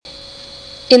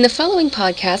In the following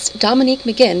podcast, Dominique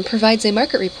Maguin provides a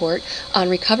market report on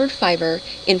recovered fiber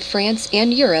in France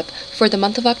and Europe for the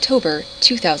month of October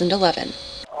 2011.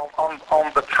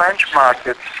 On the French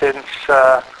market, since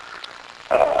the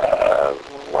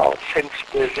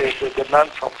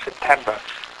month of September,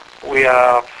 we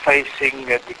are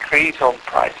facing a decrease on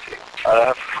pricing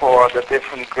for the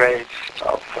different grades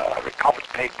of recovered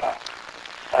paper.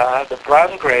 The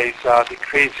brown grades are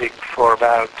decreasing for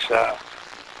about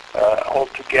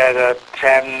altogether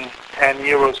 10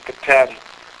 euros per ton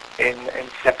in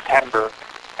September,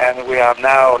 and we are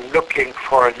now looking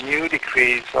for a new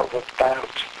decrease of about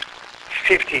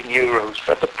 15 euros.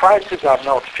 But the prices are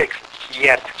not fixed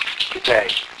yet today,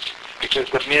 because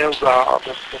the mills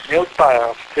buyers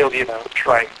are still,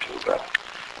 trying to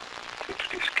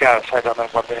discuss. I don't know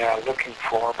what they are looking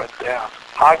for, but they are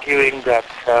arguing that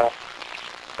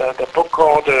the book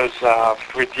orders are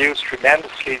reduced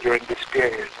tremendously during this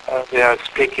period. They are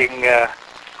speaking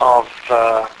of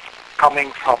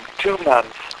coming from 2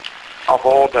 months of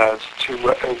orders to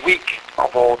a week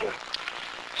of orders.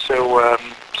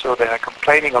 So they are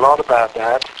complaining a lot about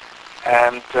that.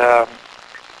 And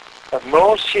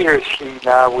more seriously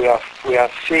now, we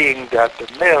are seeing that the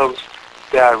mills,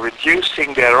 they are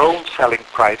reducing their own selling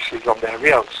prices on their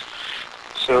reels.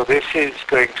 So this is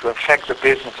going to affect the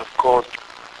business, of course.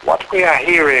 What we are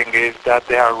hearing is that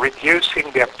they are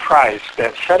reducing their price.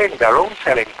 They're selling their own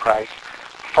selling price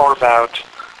for about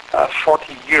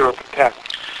 40 euro per ton.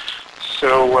 So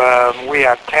we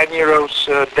are 10 euros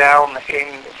down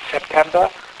in September.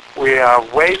 We are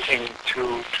waiting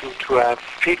to have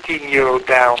 15 euro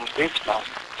down this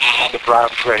month on the brown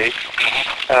grade,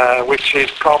 which is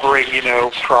covering,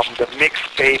 from the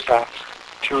mixed paper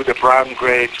to the brown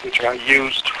grades which are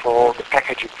used for the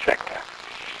packaging sector.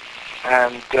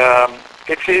 And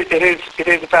it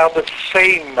is about the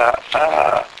same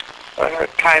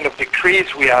kind of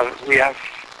decrease we have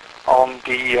on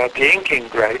the inking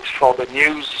grades for the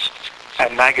news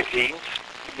and magazines.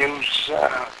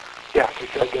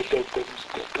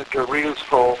 The reels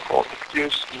for the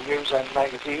news and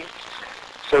magazines.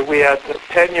 So we had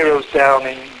 10 euros down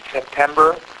in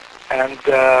September, and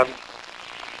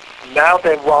now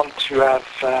they want to have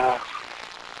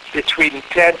between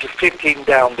 10 to 15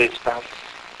 down this month.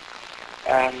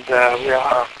 And we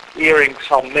are hearing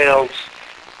some mills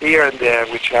here and there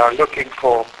which are looking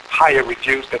for higher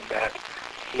reduce than that,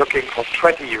 looking for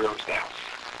 20 euros down.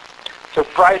 So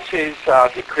prices are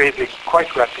decreasing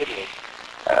quite rapidly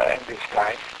in this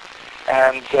time.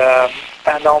 And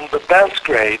on the best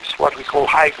grades, what we call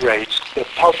high grades, the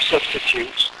pulp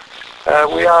substitutes,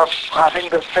 we are having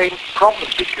the same problem,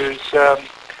 because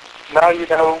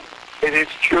now, it is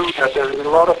true that there is a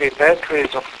lot of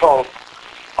inventories of pulp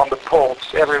on the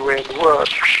ports everywhere in the world,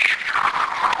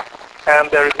 and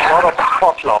there is a lot of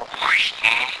spot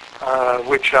lots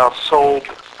which are sold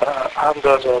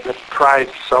under the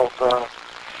price of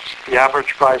the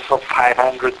average price of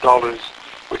 $500,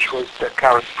 which was the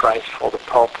current price for the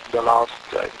pulp in the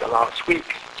last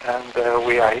week. And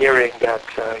we are hearing that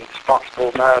it's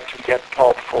possible now to get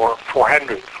pulp for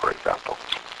 400, for example,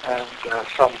 and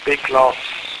some big lots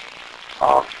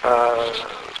of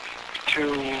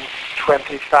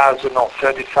 20,000 or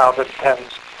 30,000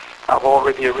 tons have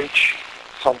already reached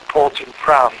some ports in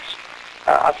France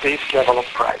at this level of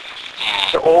price.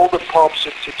 So all the pulp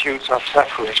substitutes are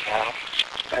suffering now,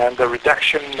 and the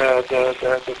reduction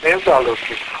the mills are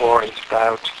looking for is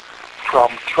about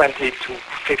from 20 to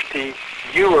 50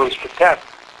 euros per ton.